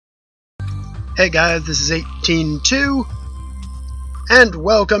Hey guys, this is 18.2, and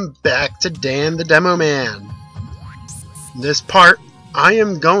welcome back to Dan the Demo Man. In this part, I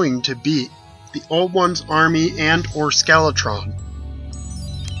am going to beat the Old One's army and or Skeletron.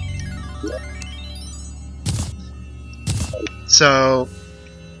 So,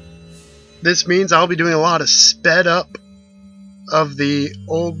 this means I'll be doing a lot of sped up of the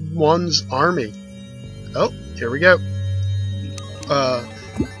Old One's army. Oh, here we go.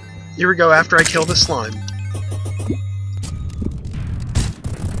 Here we go after I kill the slime.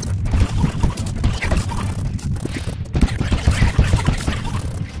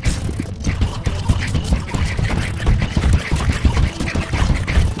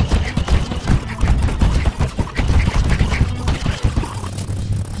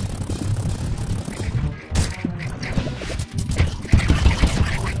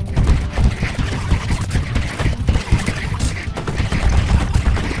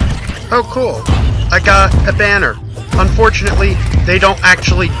 Oh cool, I got a banner. Unfortunately, they don't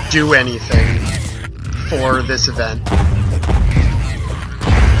actually do anything for this event,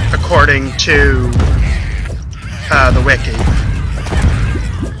 according to the wiki.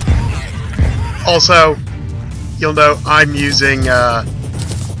 Also, you'll note I'm using, I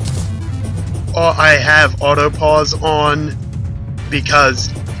have auto pause on because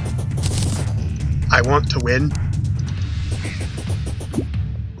I want to win.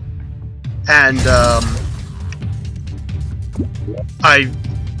 And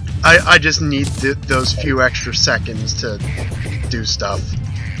I just need those few extra seconds to do stuff.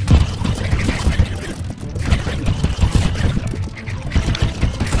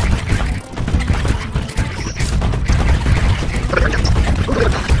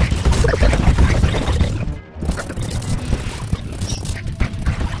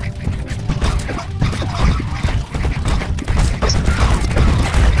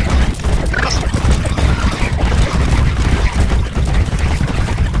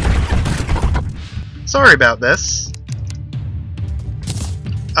 Sorry about this.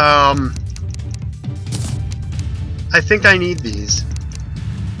 I think I need these.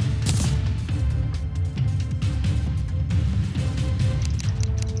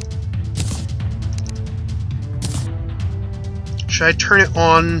 Should I turn it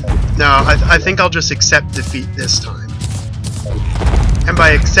on? No, I think I'll just accept defeat this time. And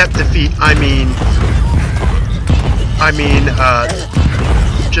by accept defeat, I mean,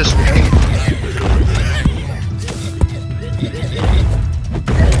 just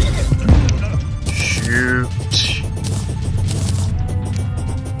shoot.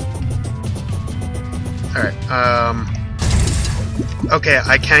 Alright, okay,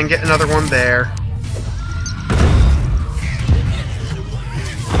 I can get another one there.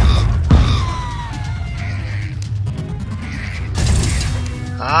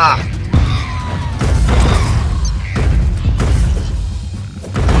 Ah!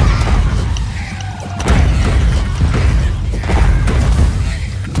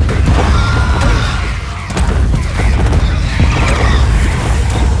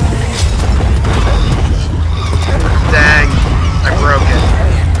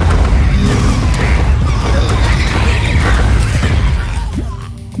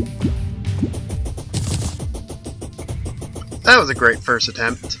 That was a great first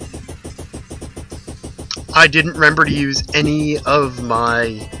attempt. I didn't remember to use any of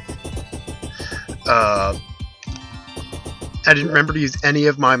my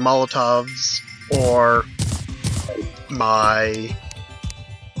Molotovs or my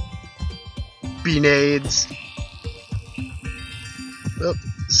grenades. Well,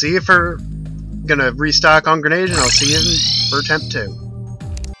 see if we're gonna restock on grenades, and I'll see you for attempt 2.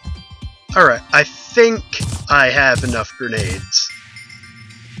 Alright, I think I have enough grenades.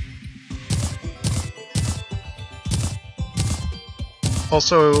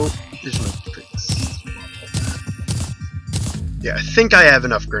 Also, there's no tricks. Yeah, I think I have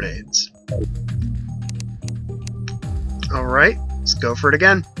enough grenades. Alright, let's go for it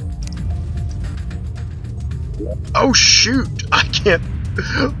again. Oh shoot! I can't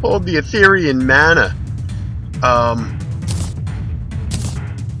hold the Ethereal mana.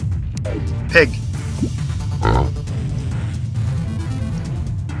 Pig. Alright,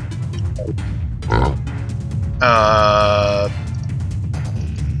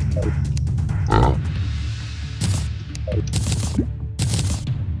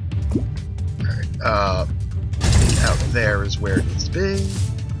 out there is where it needs to be.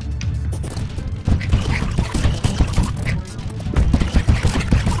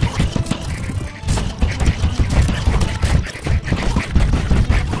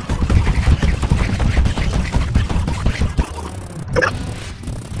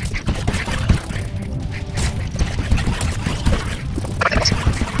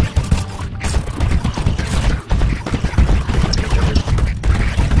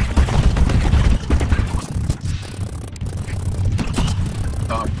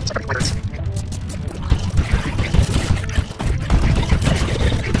 This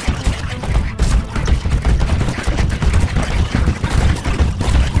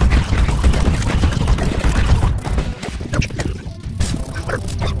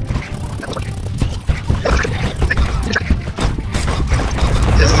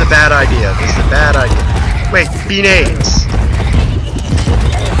is a bad idea. This is a bad idea. Wait, grenades.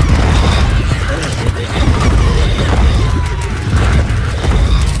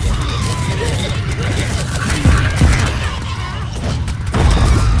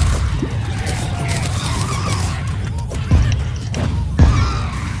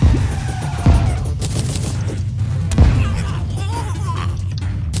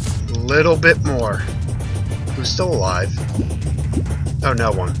 Little bit more. Who's still alive? Oh,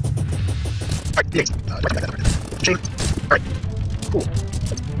 no one. Alright, cool.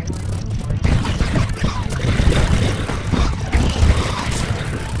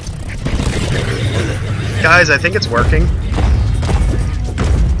 Guys, I think it's working.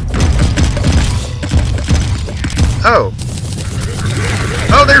 Oh.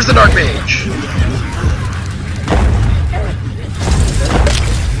 Oh, there's the Dark Mage!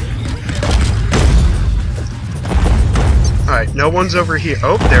 Alright, no one's over here.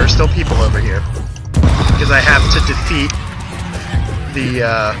 Oh, there are still people over here. Because I have to defeat the,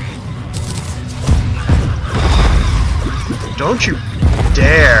 Don't you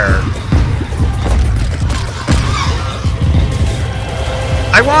dare.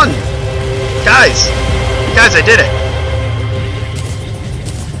 I won! Guys! Guys, I did it!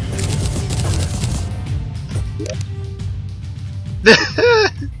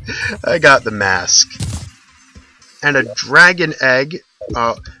 I got the mask. And a dragon egg.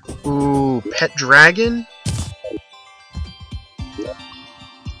 Ooh, pet dragon?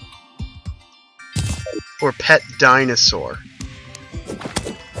 Or pet dinosaur?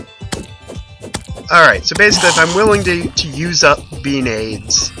 Alright, so basically if I'm willing to use up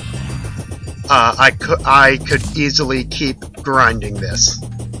grenades, I could easily keep grinding this.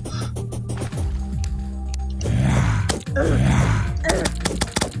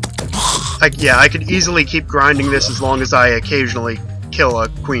 Yeah, I could easily keep grinding this as long as I occasionally kill a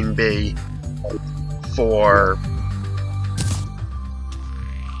queen bee for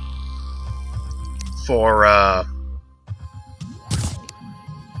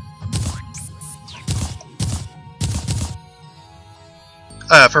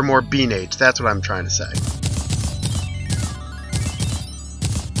more grenades. That's what I'm trying to say.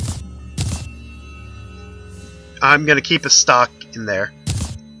 I'm gonna keep a stock in there.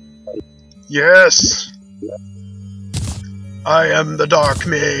 Yes! I am the Dark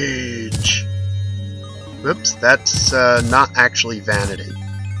Mage! Whoops, that's not actually vanity.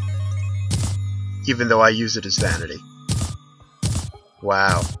 Even though I use it as vanity.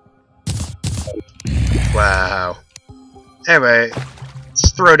 Wow. Wow. Anyway,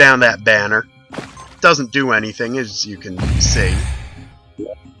 let's throw down that banner. Doesn't do anything, as you can see.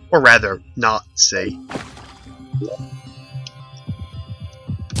 Or rather, not see.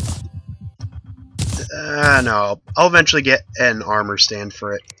 No, I'll eventually get an armor stand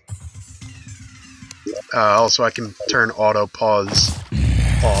for it. Also, I can turn auto pause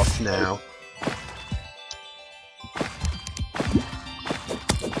off now.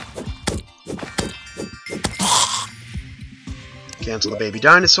 Cancel the baby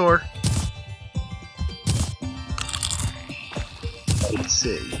dinosaur. Let's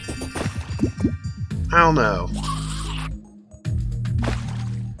see. I don't know.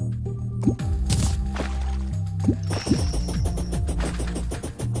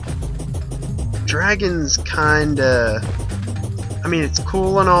 Dragon's kinda... I mean, it's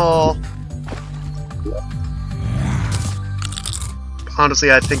cool and all.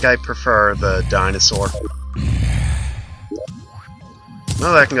 Honestly, I think I prefer the dinosaur.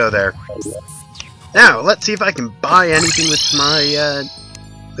 Well, that can go there. Now, let's see if I can buy anything with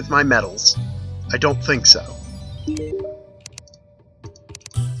my medals. I don't think so.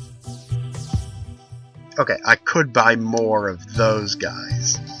 Okay, I could buy more of those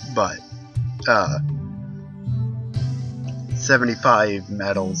guys, but 75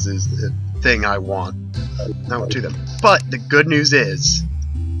 medals is the thing I want. I want to them. But the good news is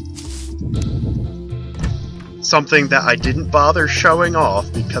something that I didn't bother showing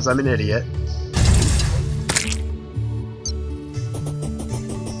off because I'm an idiot.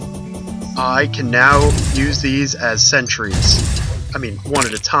 I can now use these as sentries. I mean, one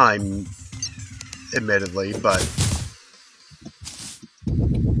at a time, admittedly, but...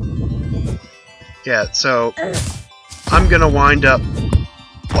 yeah, so... I'm gonna wind up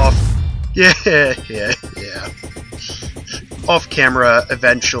off... yeah. off camera,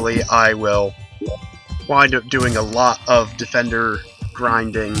 eventually I will wind up doing a lot of defender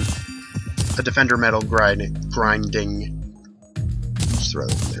grinding, defender metal grinding. Just throw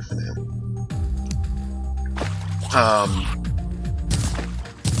that in there for now.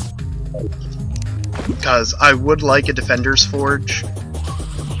 Because I would like a defender's forge.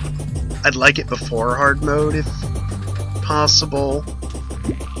 I'd like it before hard mode if possible.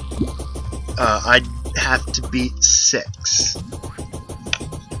 I'd have to beat 6.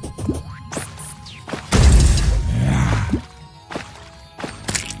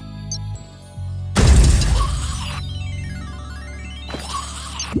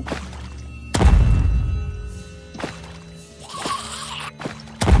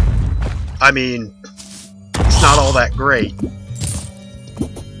 I mean, it's not all that great,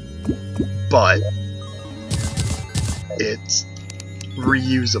 but it's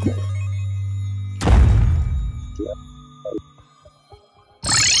reusable.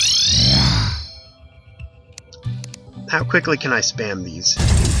 How quickly can I spam these?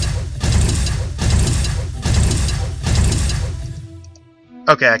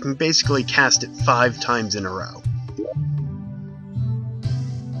 Okay, I can basically cast it 5 times in a row.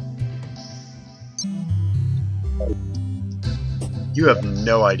 You have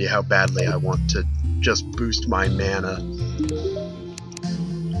no idea how badly I want to just boost my mana.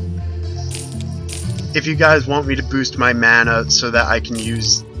 If you guys want me to boost my mana so that I can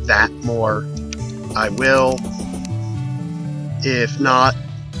use that more, I will. If not,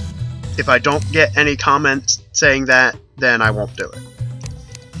 if I don't get any comments saying that, then I won't do it.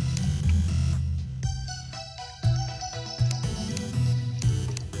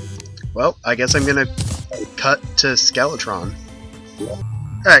 Well, I guess I'm gonna cut to Skeletron.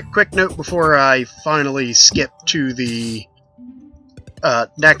 Alright, quick note before I finally skip to the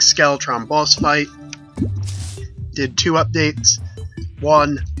next Skeletron boss fight. Did 2 updates.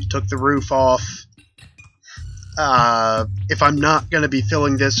 1, took the roof off. If I'm not going to be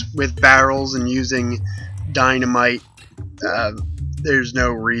filling this with barrels and using dynamite, there's no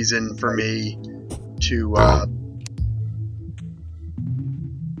reason for me to I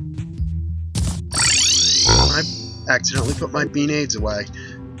accidentally put my bean-aids away.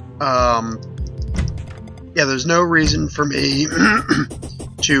 Yeah, there's no reason for me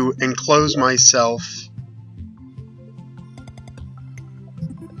to enclose myself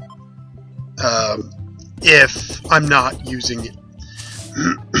if I'm not using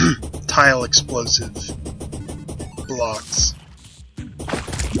tile explosive blocks.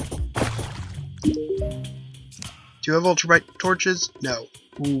 Do you have ultralight torches? No.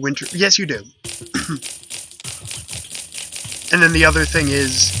 Ooh, winter. Yes, you do. And then the other thing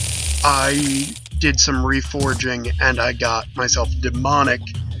is, I did some reforging and I got myself a demonic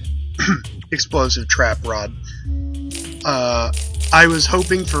explosive trap rod. I was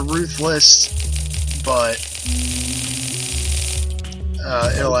hoping for ruthless, but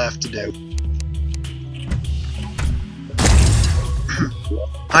it'll have to do.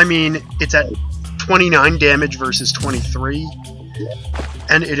 I mean, it's at 29 damage versus 23,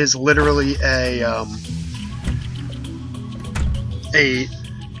 and it is literally a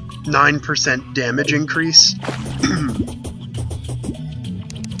 9% damage increase.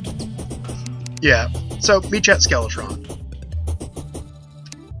 Yeah, so meet you at Skeletron.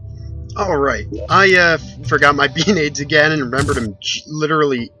 Alright, I forgot my bean-aids again and remembered them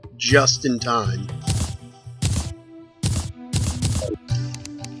literally just in time.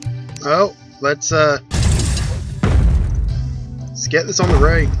 Oh, let's get this on the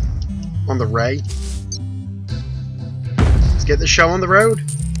ray. Let's get the show on the road.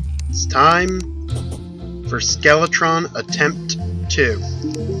 It's time for Skeletron Attempt 2.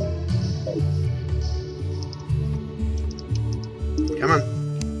 Come on.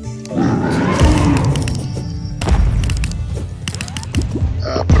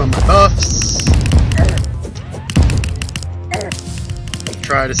 Put on my buffs.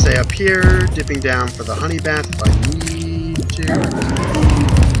 Try to stay up here, dipping down for the honey bath if I need to.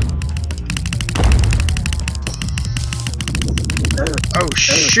 Oh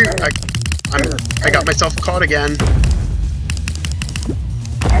shoot! I got myself caught again.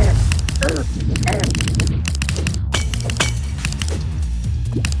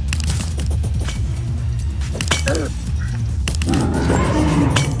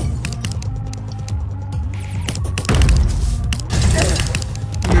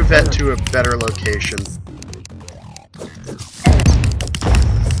 Move that to a better location.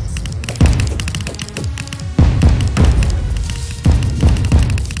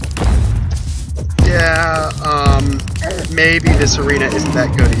 Yeah, maybe this arena isn't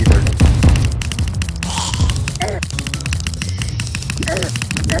that good either.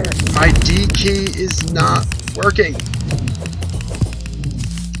 My D key is not working.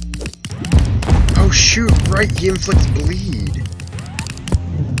 Oh shoot, right, he inflicts bleed.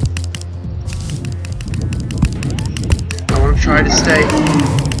 I want to try to stay...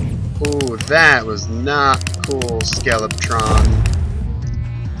 Oh, that was not cool, Skeletron.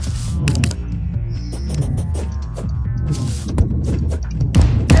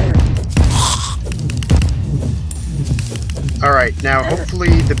 Alright, now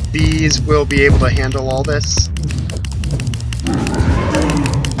hopefully the bees will be able to handle all this.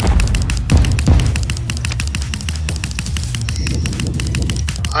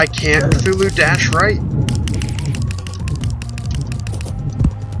 I can't Cthulhu dash right.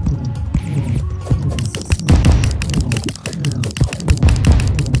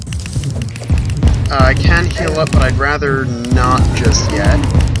 I can heal up, but I'd rather not just yet.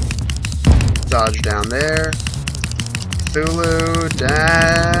 Dodge down there. Cthulhu,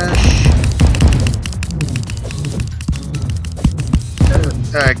 dash.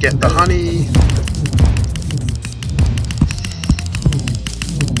 Get the honey.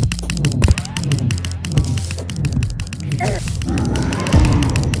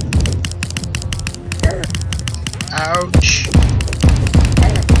 Ouch.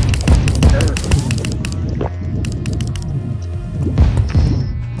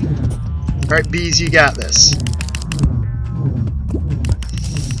 Alright, bees, you got this.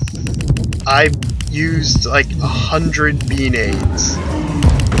 I used like 100 bee nades.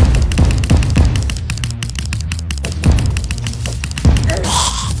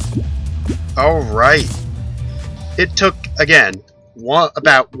 Alright. It took, again,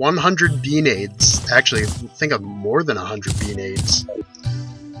 about 100 bee nades. Actually, I think of more than 100 bee nades.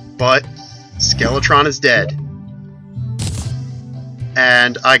 But Skeletron is dead.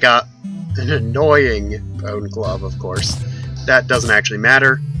 And I got an annoying bone glove, of course. That doesn't actually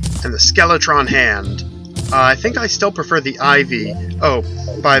matter. And the Skeletron hand. I think I still prefer the Ivy. Oh,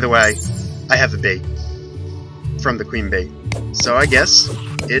 by the way, I have a bait from the Queen Bait. So I guess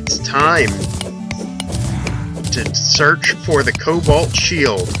it's time to search for the Cobalt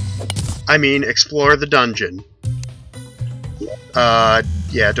Shield. I mean, explore the dungeon.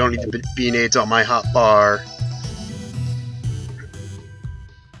 Yeah, don't need the bee nades on my hot bar.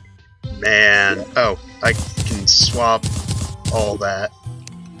 Man, oh, I can swap all that.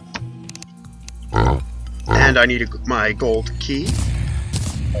 And I need my gold key.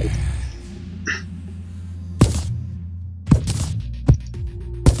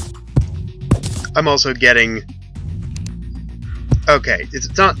 I'm also getting... Okay,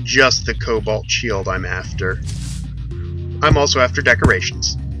 it's not just the Cobalt Shield I'm after. I'm also after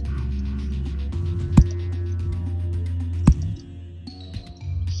decorations.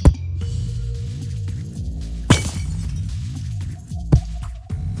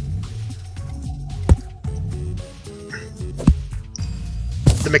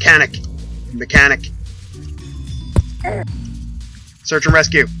 The mechanic. Mechanic. Search and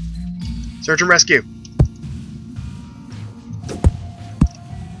rescue. Search and rescue.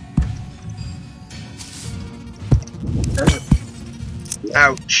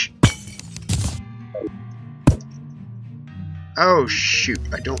 Ouch. Oh shoot,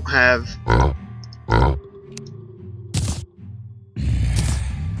 I don't have...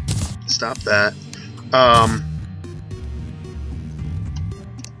 Stop that.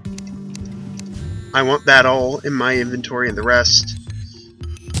 I want that all in my inventory, and the rest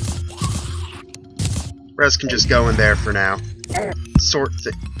can just go in there for now. Sort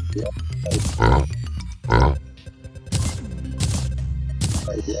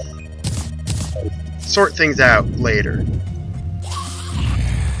things out later.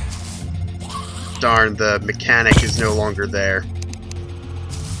 Darn, the mechanic is no longer there.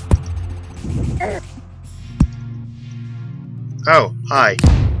 Oh, hi.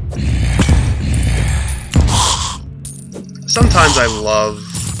 Sometimes I love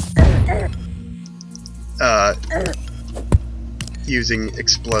using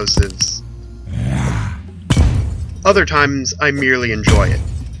explosives. Other times I merely enjoy it.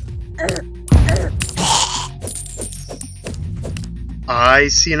 I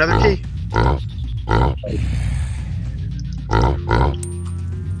see another key.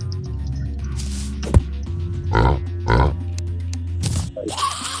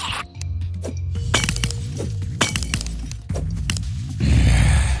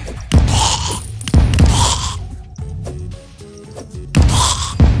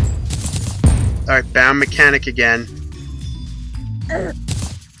 Alright, bound mechanic again.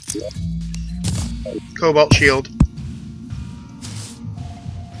 Cobalt shield.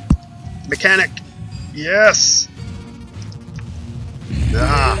 Mechanic! Yes!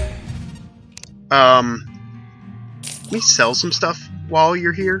 Ah. Let me sell some stuff while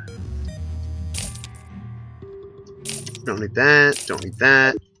you're here. Don't need that, don't need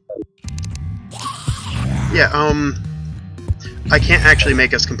that. Yeah, I can't actually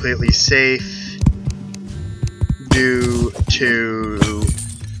make us completely safe due to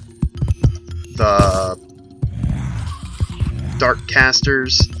the dark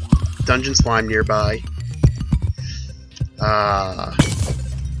casters, dungeon slime nearby.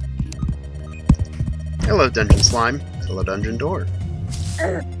 Hello, dungeon slime. Hello, dungeon door.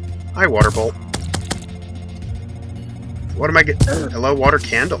 Hi, water bolt. What am I getting? Hello, water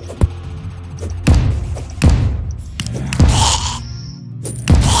candle.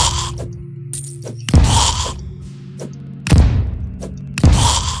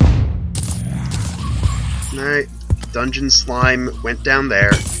 Alright, dungeon slime went down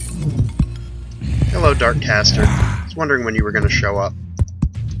there. Hello, dark caster. I was wondering when you were going to show up.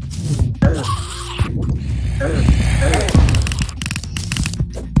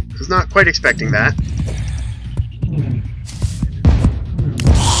 Was not quite expecting that.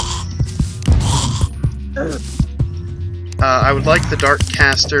 I would like the dark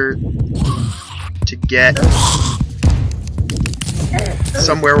caster to get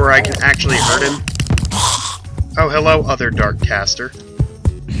somewhere where I can actually hurt him. Oh, hello, other dark caster.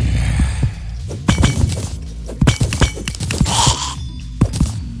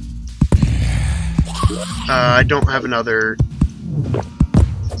 I don't have another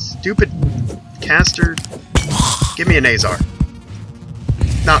stupid caster. Give me an Azar.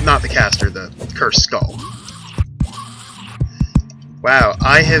 Not the caster, the cursed skull. Wow,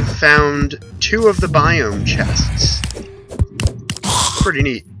 I have found 2 of the biome chests. Pretty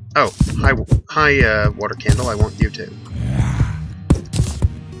neat. Oh, hi, water candle. I want you too.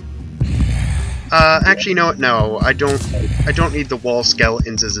 Actually, you know what? No, I don't need the wall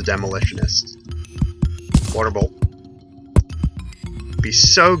skeletons as a demolitionist. Water bolt. It'd be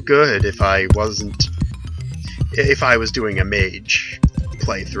so good if I was doing a mage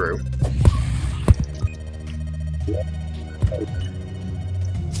playthrough.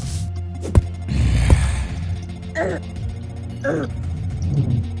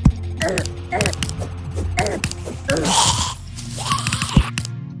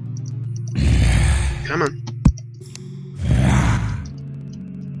 Come on.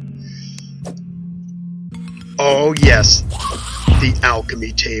 Oh yes, the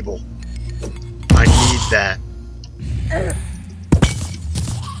alchemy table. I need that.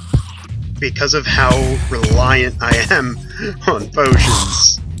 Because of how reliant I am on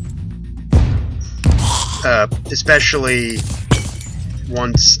potions. Especially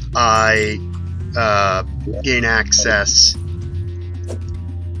once I gain access.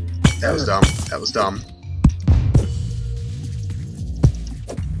 That was dumb. That was dumb.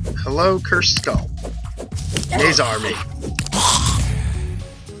 Hello, cursed skull. Nazar me.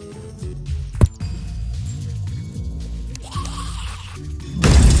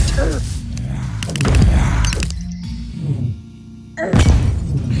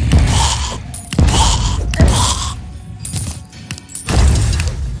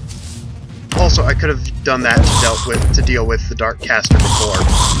 Also, I could have done that to deal with the dark caster before.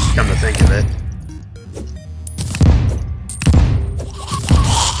 Come to think of it.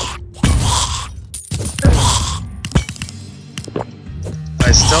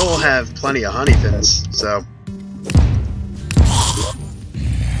 I still have plenty of honey fins, so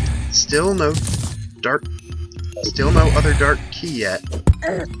still no other dark key yet.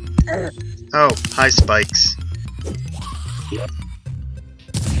 Oh, hi spikes.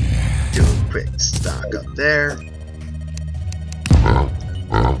 Do a quick stock up there.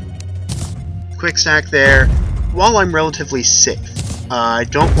 Quick stack there. While I'm relatively safe, I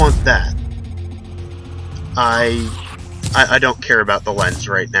don't want that. I don't care about the lens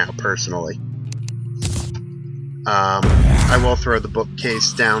right now, personally. I will throw the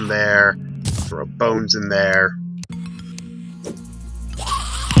bookcase down there, throw bones in there.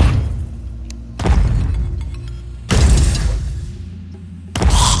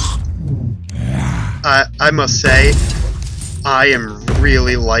 I must say, I am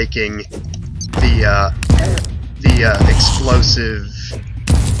really liking the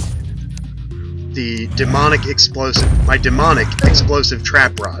explosive, my demonic explosive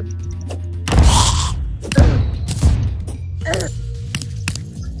trap rod.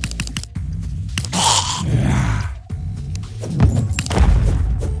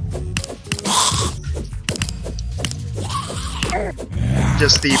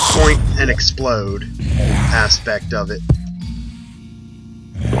 Just the point and explode aspect of it.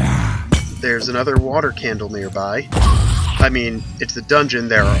 There's another water candle nearby. I mean, it's the dungeon,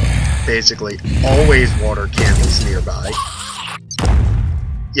 there basically always water candles nearby.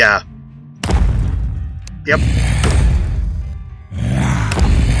 Yeah. Yep.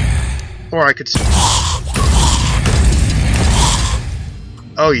 Or I could...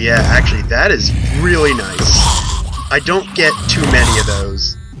 Oh yeah, actually, that is really nice. I don't get too many of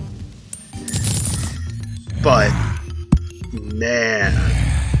those. But, man.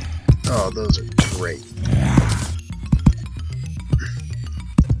 Oh, those are great.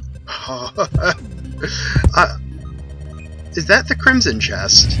 Is that the Crimson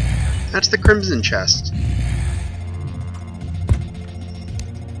Chest? That's the Crimson Chest.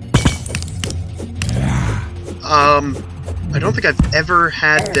 I don't think I've ever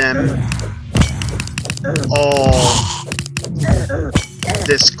had them all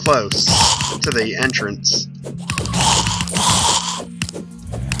this close to the entrance.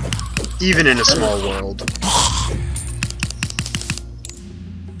 Even in a small world.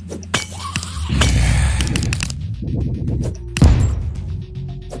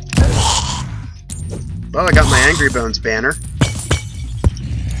 Well, I got my Angry Bones banner.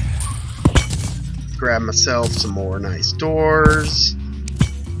 Grab myself some more nice doors.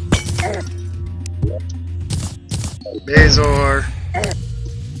 Bazor.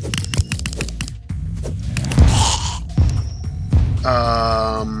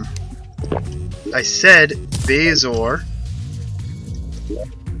 I said Bazor.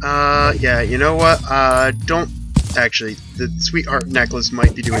 Yeah, you know what? Don't... Actually, the Sweetheart Necklace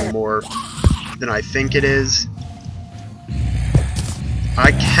might be doing more than I think it is.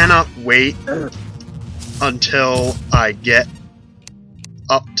 I cannot wait until I get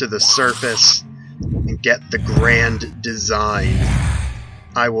up to the surface and get the grand design.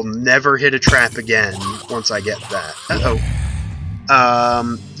 I will never hit a trap again once I get that. Uh-oh.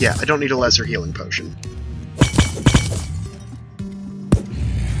 Yeah, I don't need a lesser healing potion.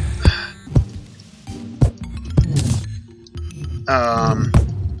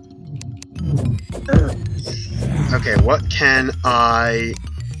 Okay, what can I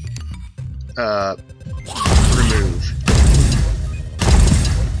remove?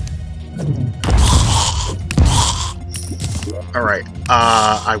 Alright,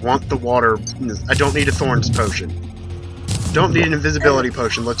 I want the water. I don't need a thorns potion. Don't need an invisibility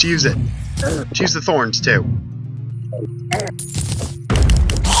potion. Let's use it. Let's use the thorns too.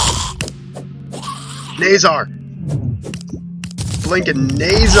 Nazar! Blinkin'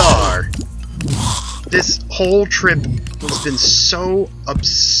 Nazar! This whole trip has been so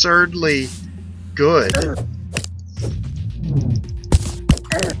absurdly good.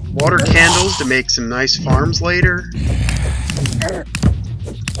 Water candles to make some nice farms later.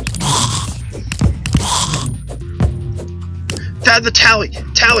 The tally!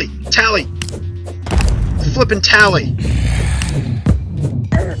 Tally! Tally! Flippin' tally!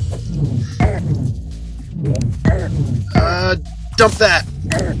 Dump that!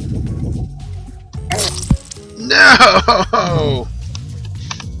 No!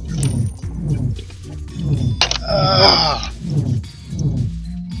 I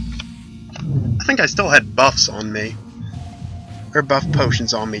think I still had buffs on me. Or buff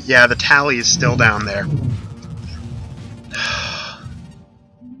potions on me. Yeah, the tally is still down there.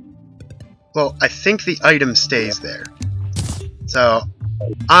 Well, I think the item stays there. So,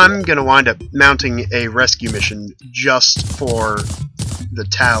 I'm gonna wind up mounting a rescue mission just for the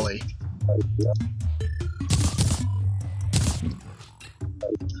tally.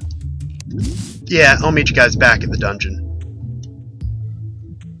 Yeah, I'll meet you guys back at the dungeon.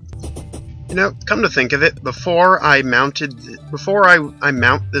 You know, come to think of it, before I mount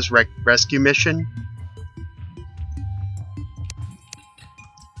this rescue mission,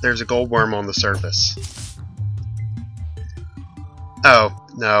 there's a gold worm on the surface. Oh,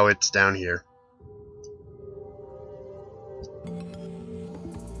 no, it's down here.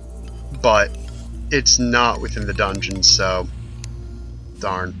 But it's not within the dungeon, so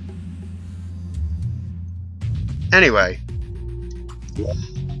darn. Anyway,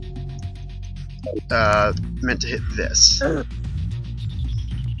 meant to hit this.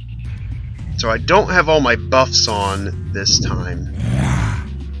 So I don't have all my buffs on this time.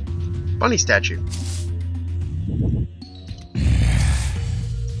 Bunny statue.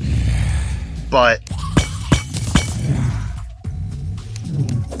 But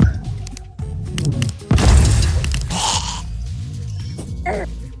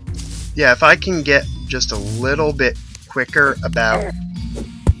yeah, if I can get just a little bit quicker about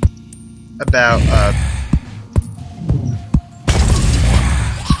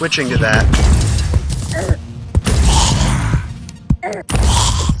switching to that.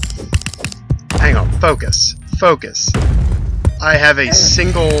 Hang on, focus. Focus. I have a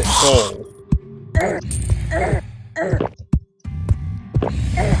single goal.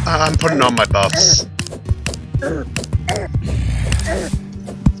 I'm putting on my buffs.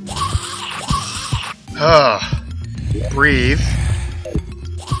 Breathe.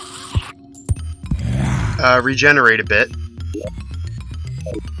 Regenerate a bit.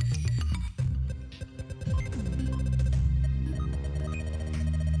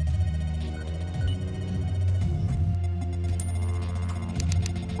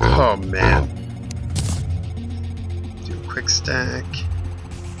 Oh man. Do a quick stack.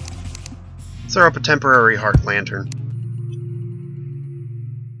 Throw up a temporary heart lantern.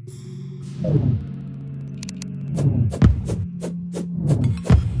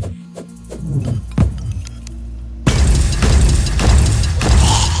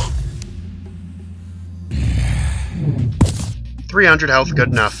 $300 health, good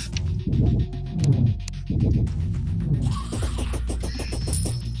enough.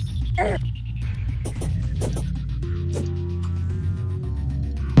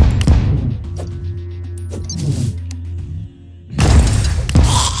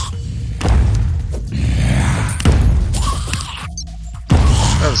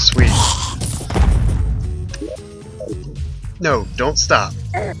 Oh, sweet. No, don't stop.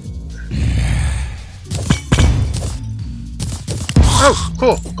 Oh,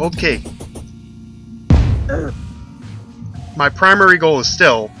 cool. Gold key. My primary goal is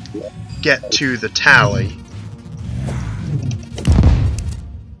still get to the tally.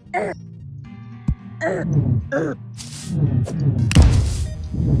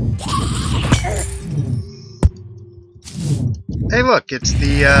 Hey, look, it's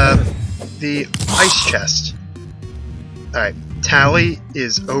the ice chest. Alright, tally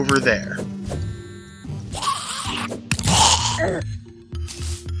is over there.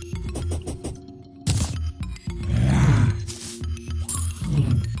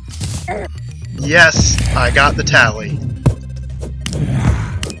 Yes, I got the tally.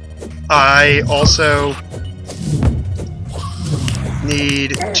 I also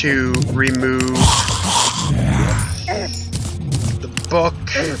need to remove the book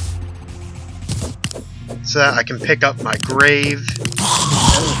so that I can pick up my grave,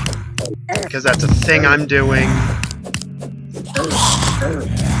 because that's a thing I'm doing.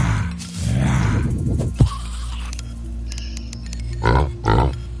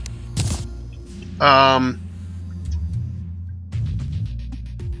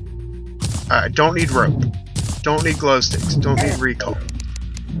 Alright, don't need rope. Don't need glow sticks. Don't need recall.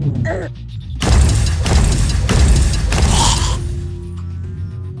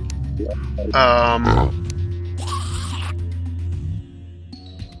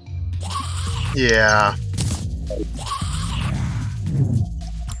 Yeah.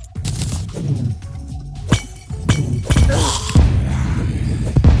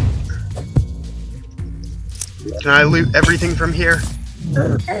 Can I loot everything from here?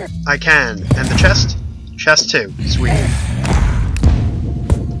 I can. And the chest? Chest too. Sweet.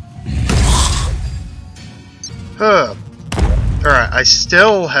 Huh. Alright, I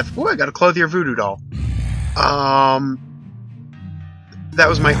still have... Ooh, I got a Clothier Voodoo doll. That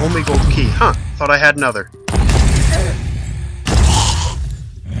was my only gold key. Huh. Thought I had another.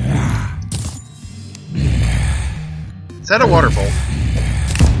 Is that a water bolt?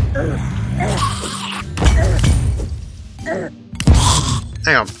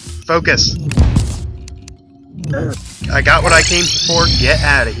 Hang on. Focus. I got what I came for. Get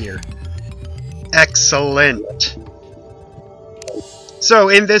out of here. Excellent. So,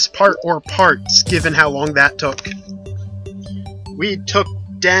 in this part or parts, given how long that took, we took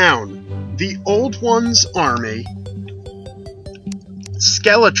down the Old One's army,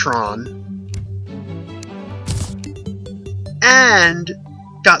 Skeletron, and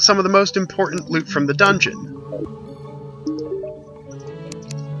got some of the most important loot from the dungeon.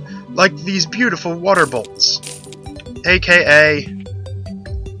 Like these beautiful water bolts, aka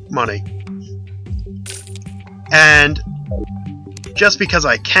money. And just because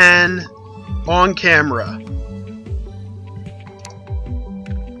I can, on camera,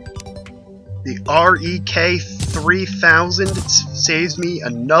 the REK 3000 saves me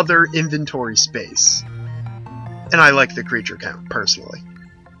another inventory space. And I like the creature count, personally.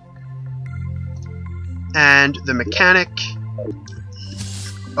 And the mechanic...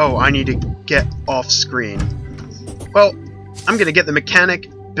 Oh, I need to get off screen. Well, I'm gonna get the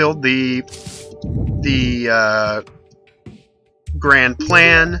mechanic, build the grand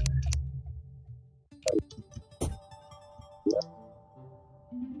plan.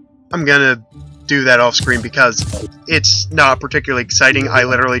 I'm gonna do that off screen because it's not particularly exciting. I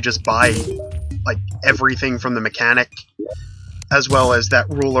literally just buy like everything from the mechanic. as well as that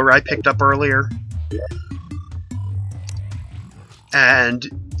ruler I picked up earlier. And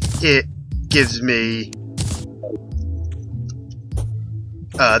it gives me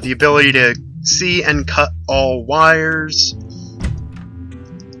the ability to see and cut all wires,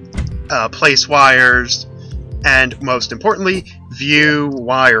 place wires, and most importantly, view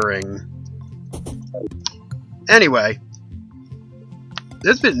wiring. Anyway,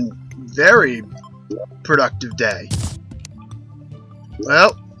 this has been a very productive day.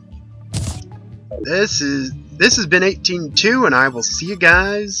 Well, this has been 18.2, and I will see you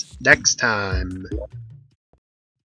guys next time.